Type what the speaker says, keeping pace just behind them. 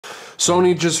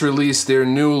Sony just released their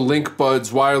new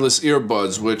LinkBuds wireless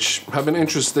earbuds, which have an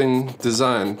interesting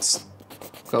design. It's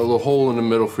got a little hole in the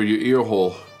middle for your ear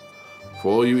hole.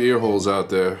 For all you ear holes out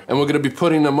there. And we're gonna be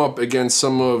putting them up against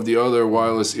some of the other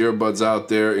wireless earbuds out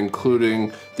there,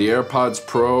 including the Airpods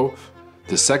Pro,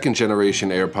 the second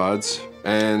generation Airpods,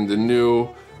 and the new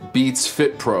Beats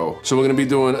Fit Pro. So we're gonna be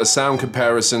doing a sound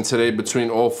comparison today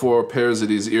between all 4 pairs of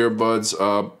these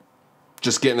earbuds.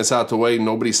 Just getting this out the way,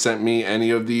 nobody sent me any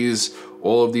of these.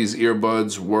 All of these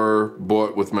earbuds were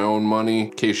bought with my own money. In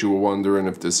case you were wondering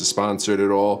if this is sponsored at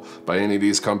all by any of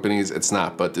these companies, it's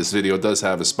not, but this video does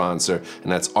have a sponsor,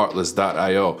 and that's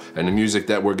Artlist.io. And the music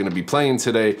that we're gonna be playing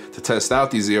today to test out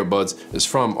these earbuds is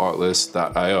from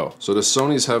Artlist.io. So the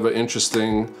Sonys have an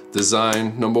interesting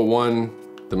design. Number one,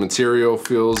 the material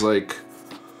feels like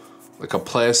a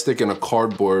plastic and a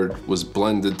cardboard was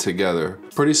blended together.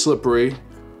 Pretty slippery.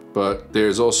 But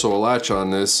there's also a latch on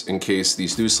this in case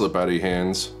these do slip out of your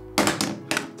hands.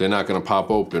 They're not gonna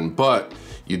pop open, but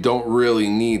you don't really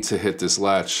need to hit this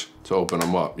latch to open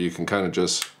them up. You can kind of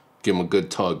just give them a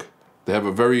good tug. They have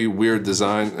a very weird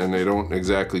design and they don't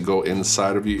exactly go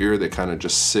inside of your ear. They kind of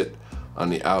just sit on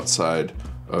the outside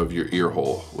of your ear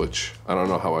hole, which I don't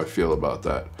know how I feel about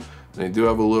that. And they do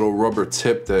have a little rubber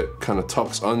tip that kind of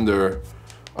tucks under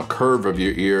a curve of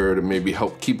your ear to maybe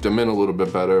help keep them in a little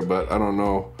bit better, but I don't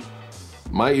know.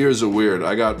 My ears are weird.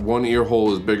 I got one ear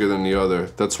hole is bigger than the other.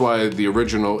 That's why the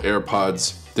original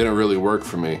AirPods didn't really work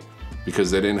for me,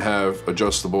 because they didn't have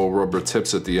adjustable rubber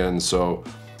tips at the end, so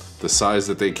the size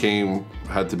that they came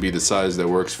had to be the size that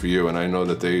works for you, and I know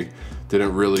that they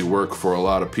didn't really work for a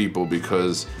lot of people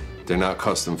because they're not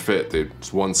custom fit.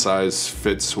 It's one size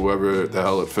fits whoever the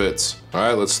hell it fits. All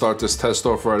right, let's start this test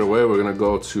off right away. We're gonna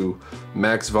go to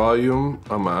max volume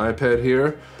on my iPad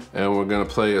here, and we're gonna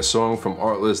play a song from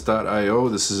Artlist.io.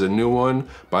 This is a new one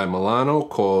by Milano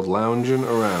called Loungin'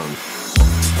 Around.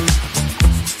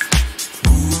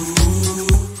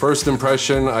 First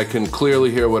impression, I can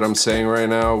clearly hear what I'm saying right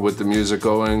now with the music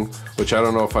going, which I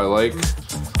don't know if I like.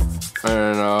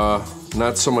 And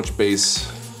not so much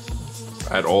bass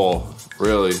at all,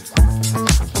 really.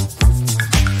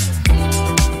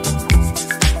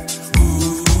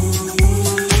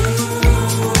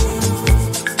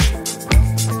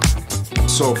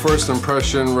 So first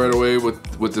impression right away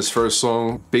with this first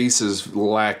song, bass is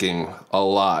lacking a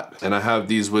lot. And I have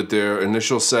these with their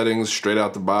initial settings straight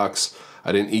out the box.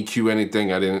 I didn't EQ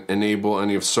anything, I didn't enable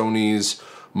any of Sony's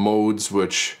modes,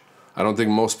 which I don't think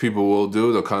most people will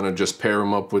do. They'll kind of just pair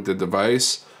them up with the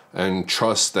device and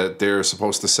trust that they're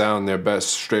supposed to sound their best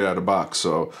straight out of the box.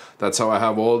 So that's how I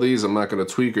have all these. I'm not gonna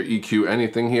tweak or EQ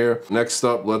anything here. Next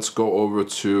up, let's go over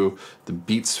to the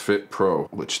Beats Fit Pro,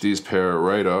 which these pair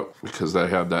right up because they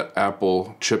have that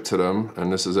Apple chip to them.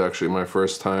 And this is actually my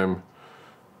first time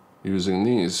using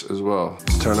these as well.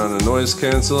 Let's turn on the noise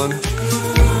canceling.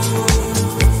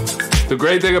 The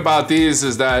great thing about these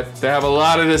is that they have a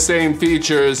lot of the same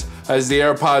features as the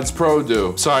AirPods Pro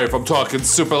do. Sorry if I'm talking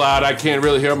super loud, I can't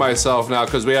really hear myself now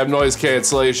because we have noise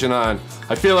cancellation on.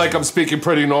 I feel like I'm speaking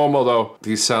pretty normal though.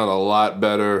 These sound a lot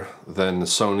better than the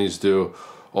Sonys do.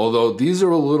 Although these are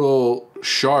a little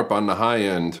sharp on the high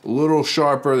end. A little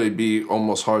sharper, they'd be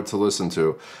almost hard to listen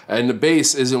to. And the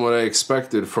bass isn't what I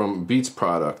expected from Beats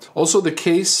product. Also the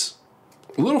case,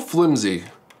 a little flimsy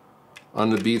on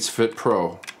the Beats Fit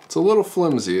Pro. It's a little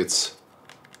flimsy. It's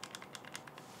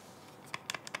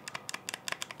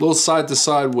a little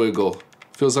side-to-side wiggle.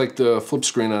 Feels like the flip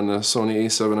screen on the Sony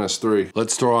a7S III.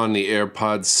 Let's throw on the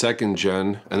AirPods 2nd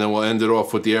gen, and then we'll end it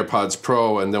off with the AirPods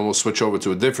Pro, and then we'll switch over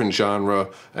to a different genre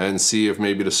and see if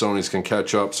maybe the Sonys can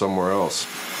catch up somewhere else.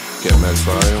 Get max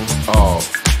volume. Oh.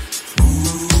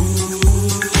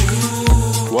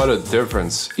 What a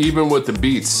difference. Even with the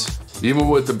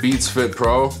Beats Fit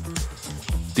Pro,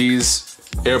 these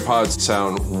AirPods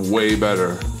sound way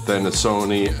better than the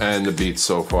Sony and the Beats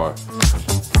so far.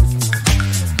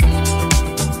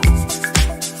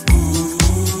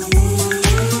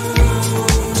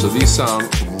 So these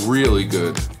sound really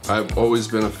good. I've always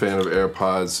been a fan of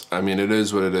AirPods. I mean, it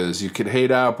is what it is. You could hate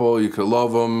Apple, you could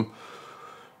love them,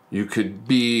 you could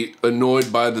be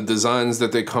annoyed by the designs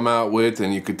that they come out with,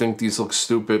 and you could think these look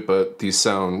stupid, but these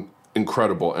sound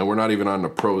incredible. And we're not even on the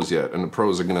Pros yet, and the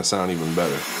Pros are gonna sound even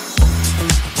better.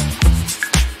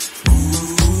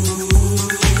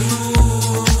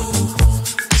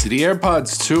 See, the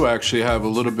AirPods 2 actually have a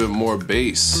little bit more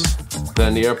bass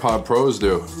than the AirPod Pros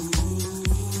do.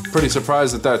 Pretty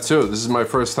surprised at that too. This is my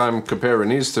first time comparing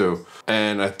these two.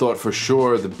 And I thought for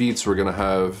sure the Beats were gonna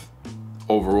have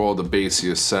overall the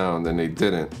bassiest sound, and they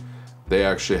didn't. They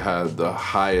actually had the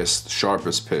highest,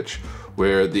 sharpest pitch,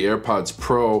 where the AirPods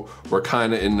Pro were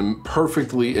kind of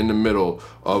perfectly in the middle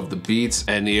of the Beats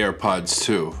and the AirPods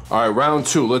 2. All right, round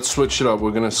 2, let's switch it up. We're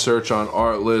gonna search on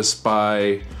Artlist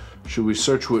by, should we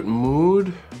search with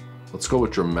mood? Let's go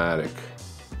with dramatic.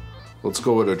 Let's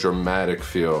go with a dramatic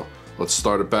feel. Let's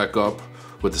start it back up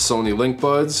with the Sony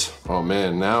LinkBuds. Oh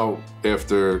man, now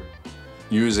after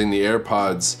using the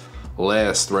AirPods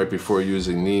last right before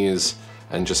using these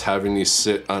and just having these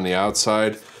sit on the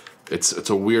outside, it's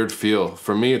a weird feel.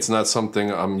 For me, it's not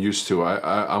something I'm used to.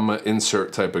 I'm an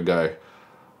insert type of guy.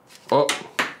 Oh,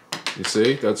 you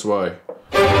see? That's why.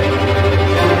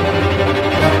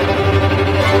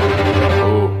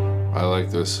 Oh, I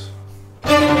like this.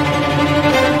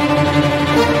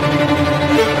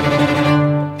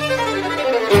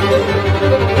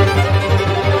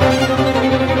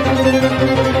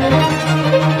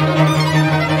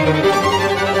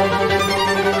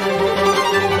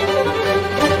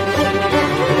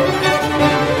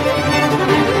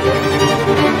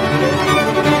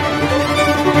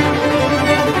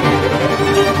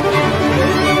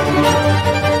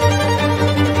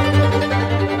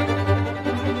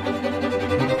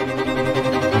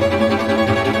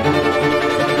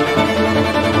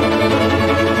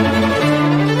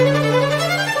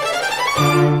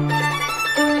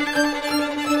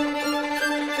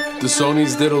 The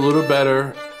Sonys did a little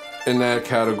better in that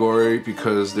category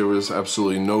because there was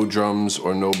absolutely no drums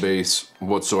or no bass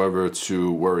whatsoever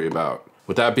to worry about.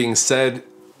 With that being said,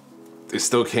 they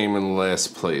still came in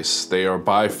last place. They are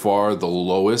by far the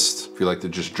lowest. If you like to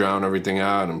just drown everything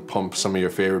out and pump some of your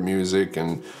favorite music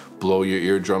and blow your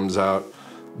eardrums out,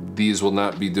 these will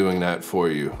not be doing that for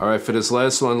you. All right, for this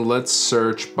last one, let's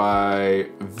search by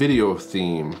video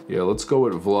theme. Yeah, let's go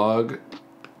with vlog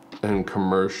and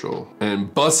commercial.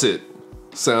 And bus it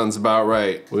sounds about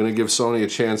right. We're gonna give Sony a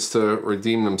chance to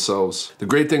redeem themselves. The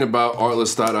great thing about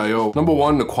Artlist.io, number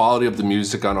one, the quality of the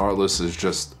music on Artlist is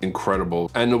just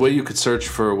incredible. And the way you could search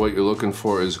for what you're looking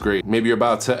for is great. Maybe you're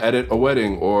about to edit a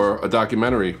wedding or a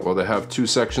documentary. Well, they have 2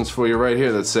 sections for you right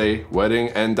here that say wedding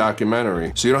and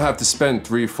documentary. So you don't have to spend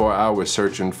 3-4 hours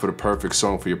searching for the perfect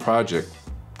song for your project.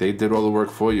 They did all the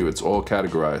work for you. It's all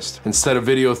categorized. Instead of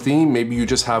video theme, maybe you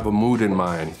just have a mood in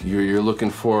mind. You're looking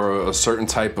for a certain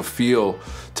type of feel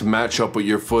to match up with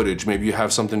your footage. Maybe you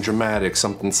have something dramatic,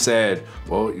 something sad.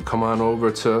 Well, you come on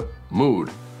over to mood.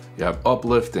 You have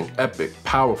uplifting, epic,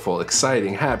 powerful,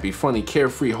 exciting, happy, funny,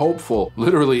 carefree, hopeful.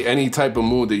 Literally any type of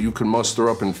mood that you can muster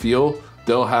up and feel,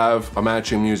 they'll have a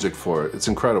matching music for it. It's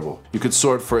incredible. You could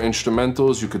sort for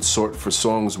instrumentals, you could sort for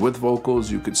songs with vocals,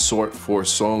 you could sort for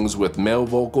songs with male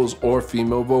vocals or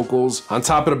female vocals. On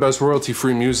top of the best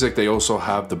royalty-free music, they also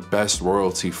have the best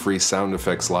royalty-free sound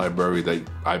effects library that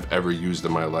I've ever used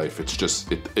in my life. It's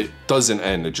just, it doesn't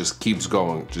end, it just keeps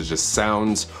going. There's just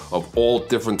sounds of all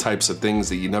different types of things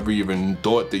that you never even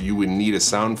thought that you would need a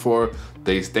sound for.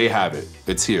 They have it,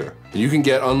 it's here. You can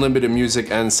get unlimited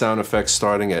music and sound effects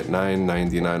starting at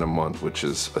 $9.99 a month, which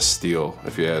is a steal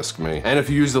if you ask me. And if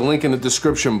you use the link in the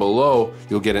description below,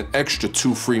 you'll get an extra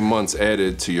 2 free months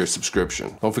added to your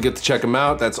subscription. Don't forget to check them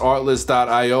out, that's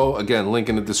Artlist.io. Again, link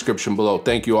in the description below.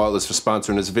 Thank you Artlist for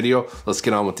sponsoring this video. Let's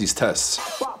get on with these tests.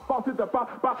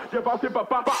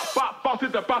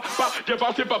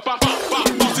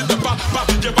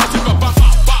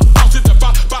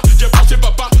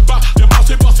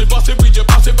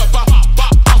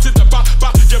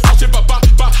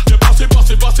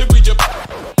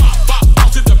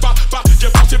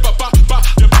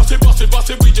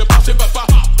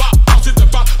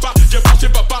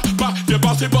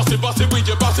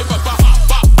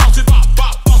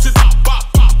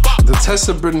 The tests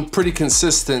have been pretty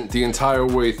consistent the entire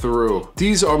way through.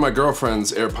 These are my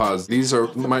girlfriend's AirPods. These are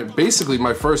basically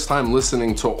my first time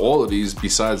listening to all of these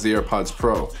besides the AirPods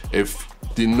Pro. If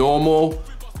the normal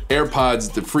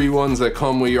AirPods, the free ones that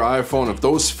come with your iPhone, if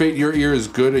those fit your ears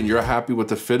good and you're happy with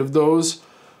the fit of those,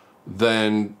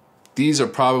 then these are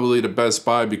probably the best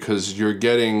buy because you're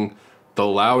getting the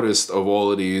loudest of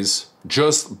all of these,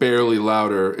 just barely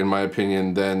louder in my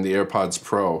opinion than the AirPods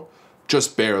Pro.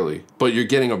 Just barely, but you're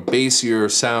getting a bassier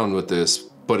sound with this,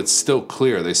 but it's still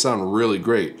clear. They sound really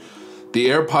great. The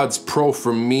AirPods Pro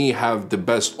for me have the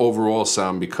best overall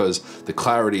sound because the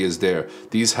clarity is there.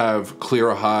 These have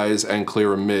clearer highs and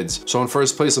clearer mids. So in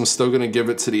first place, I'm still gonna give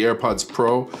it to the AirPods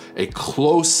Pro. A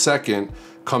close second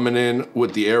coming in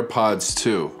with the AirPods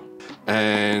 2.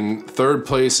 And third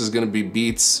place is gonna be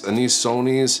Beats, and these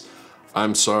Sonys,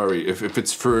 I'm sorry, if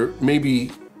it's for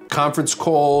maybe conference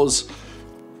calls,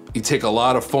 you take a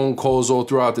lot of phone calls all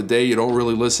throughout the day, you don't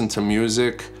really listen to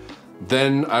music,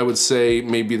 then I would say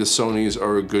maybe the Sonys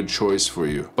are a good choice for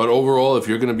you. But overall, if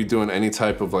you're gonna be doing any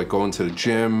type of like going to the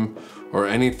gym or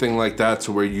anything like that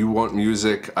to where you want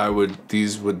music,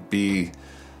 these would be,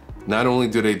 not only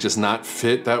do they just not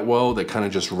fit that well, they kind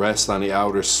of just rest on the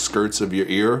outer skirts of your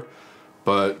ear,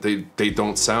 but they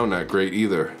don't sound that great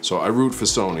either. So I root for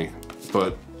Sony,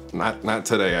 but not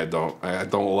today. I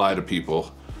don't lie to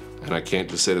people, and I can't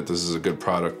just say that this is a good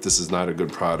product. This is not a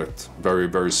good product. Very,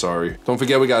 very sorry. Don't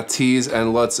forget we got T's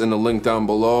and LUTs in the link down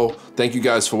below. Thank you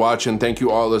guys for watching. Thank you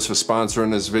Artlist for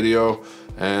sponsoring this video.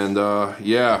 And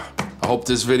yeah, I hope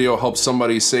this video helps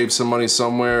somebody save some money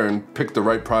somewhere and pick the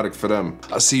right product for them.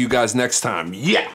 I'll see you guys next time. Yeah!